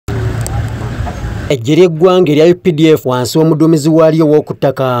Ejjeri eggwanga erya UPDF wansi w'omuduumizi waalyo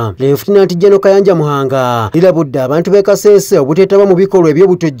w'okuttaka Lieutenant General Kayanja Muhanga lirabudde abantu b'e Kasese obuteetaba mu bikolwa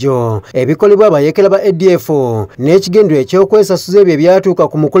eby'obutujju ebikolebwa abayeekera ba ADF n'ekigendo eky'okwesasuza ebyo ebyatuuka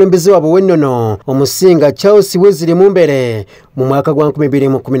ku mukulembeze waabwe w'ennono Omusinga Charles Wesley Mumbere mu mwaka gwa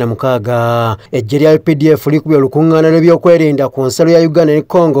 2016. Ejjeri lya UPDF likubye olukuŋŋaana lw'ebyokwerinda ku nsalo ya Uganda ne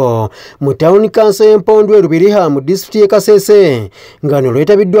Congo mu Town Council y'Empondo e Lweby'Okwerinda mu disitulikiti y'e Kasese nga no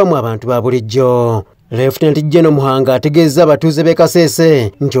lwetabiddwamu abantu ba bulijjo. Lieutenant General Muhanga ategeeza abatuuze b'e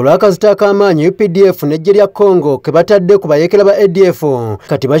Kasese nti olw'akazita ak'amaanyi UPDF n'eggye lya Congo ke batadde ku bayeekera ba ADF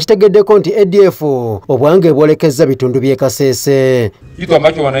kati bakitegeddeko nti ADF obwange bwolekeza bitundu by'e Kasese. Kitu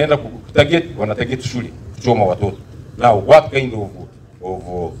ambacho wanaenda wanatarget shule kuchoma watoto. Now what kind of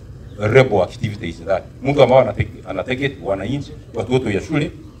rebel activity is that? Mtu ambao anatarget wananchi watoto ya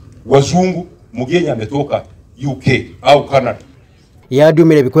shule wazungu mgeni ametoka UK au Canada.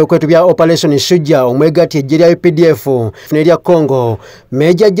 Yadumira ebikwekwetu bya Operation Shujja omwegati ejje lya UPDF n'erya Congo.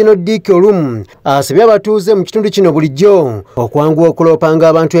 Major General Dick Olum asabye abatuuze mu kitundu kino bulijjo okwanguwa okuloopanga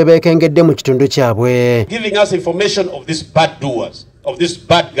abantu ebeekengedde mu kitundu kyabwe. Giving us information of these bad doers, of these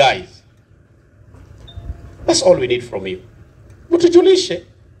bad guys. That's all we need from you. Mtujulishe.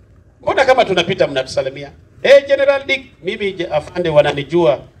 Mbona kama tunapita mnatusalimia? General Dick, mimi afande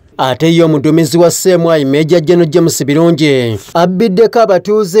wananijua. Ate yo omuduumizi wa Ssemwayi Major General James Birungi abbiddeko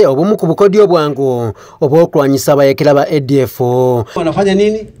abatuuze obumu ku bukodyo bwangu obw'okulwanyisa abayeekera ba ADF. Wanafanya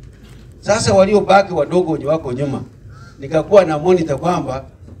nini? Sasa waliobaki wadogo wenye wako nyuma, nikakuwa na monitor kwamba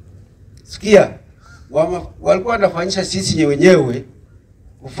sikia, walikuwa wanafanyisha sisi wenyewe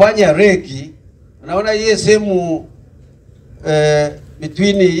kufanya reki. Unaona hii sehemu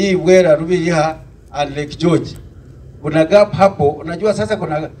between hii Bwera Lweby'Okwerinda and Lake George. Kuna gap hapo, unajua sasa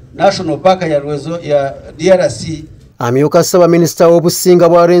kuna national park ya DRC. Amyuka Ssaba Minisita w'Obusinga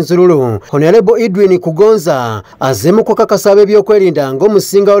bwa Rwenzururu Honorable Edwin Kugonza azemu kukakasa ebyokwerinda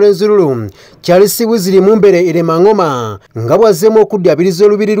ng'omusinga w'Rwenzururu Charles Wesley Mumbere Iremangoma nga bw'azemu okuddabiriza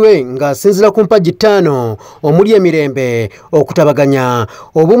olubiri lwe ng'asinziira ku mpagi 5 omuli emirembe, okutabaganya,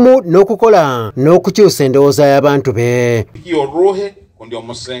 obumu n'okukola n'okukyusa endowooza y'abantu be. Kundi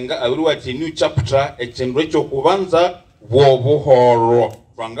omusenga aliwa new chapter ekyendu ekyokubanza bw'obuhoro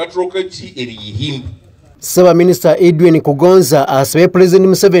twangatroka ki eriyihimbi. Ssaba Minisita Edwin Kugonza asabye President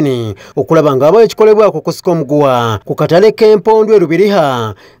Museveni okulaba ng'abawo ekikolebwa ku kusika omuguwa ku katale k'Empondo e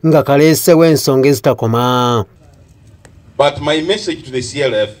Lweby'Okwerinda nga kaleesewo ensonga ezitakoma. But my message to the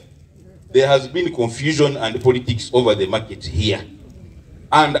CLF, there has been confusion and politics over the market here.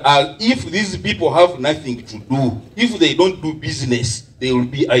 And if these people have nothing to do, if they don't do business, they will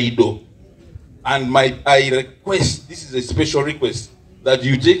be idle. And I request, this is a special request, that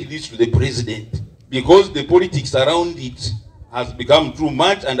you take this to the president, because the politics around it has become too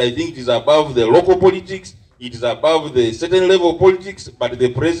much, and I think it is above the local politics, it is above the certain level politics, but the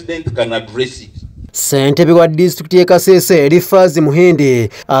president can address it. Ssentebe wa disitulikiti y'e Kasese Elifazi Muhindi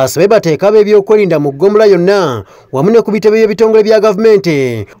asabye bateeka ab'ebyokwerinda mu ggomola yonna wamu ne ku bitebe by'ebitongole bya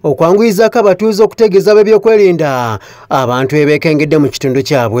gavumenti okwanguyizaako abatuuze okutegeeza ab'ebyokwerinda abantu ebeekengedde mu kitundu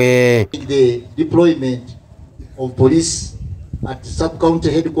kyabwe. The deployment of police at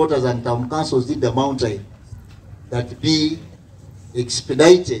sub-county headquarters and town councils in the mountain that be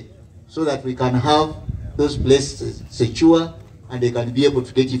expedited so that we can have those places secure and they can be able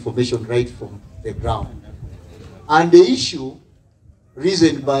to get information right from the ground. And the issue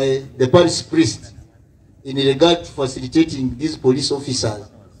raised by the parish priest in regard to facilitating these police officers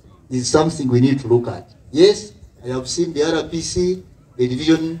is something we need to look at. Yes, I have seen the RPC, the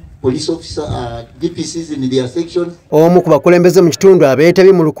division police officer, DPCs in their section. Omu ku bakulembeze mu kitundu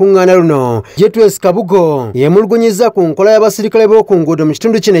abeetabye mu lukuŋŋaana luno Jetwes Kabugo yemulugunyiza ku nkola y'abasirikale b'oku nguudo mu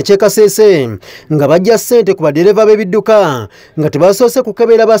kitundu kino eky'e Kasese nga bajja ssente ku badereva b'ebidduka nga tebasoose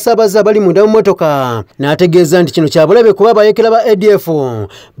kukebera basaabaze abali munda mu mmotoka, n'ategeeza nti kino kya bulabe kuba abayeekera ba ADF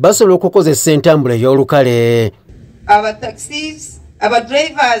basobola okukozesa entambula ey'olukale. Our taxis, our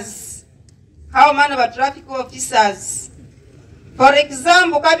drivers, how many of our traffic officers. For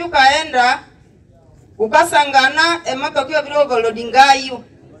example, kabi ukaenda ukasangana emotoka yo biri overloading ngayo.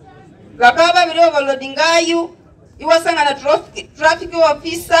 Bakaba biri overloading ngayo iwasangana traffic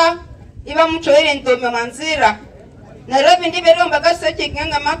officer iba muchoere ntome manzira. Na rebi ndibero mbagase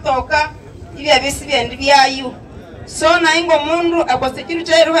chekanga matoka ibi abisi byendi byayo. So na ingo mundu akwa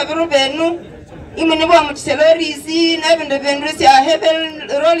security yeruha biru benu imwe nibo amuchiselorizi na ebinde bendrisi ya heavy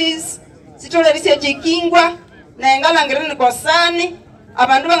rollies sitolerisi ya chekingwa na engala ngirani kwa sani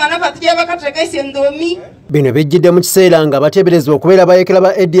abantu bangana fatija bakateka isi ndomi Bino bijjidde mu kiseera nga bateeberezebwa okubeera bayekera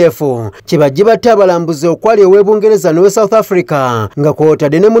ba ADF kibajje batte abalambuzi okwali ew'Ebungereza ne South Africa nga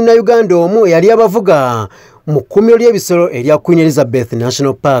kwotadde ne munnayuganda omu eyali abavuga mu kkumiro ly'ebisolo erya Queen Elizabeth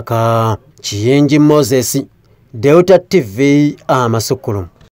National Park. Kiyenji Moses, Delta TV, Amasukulu.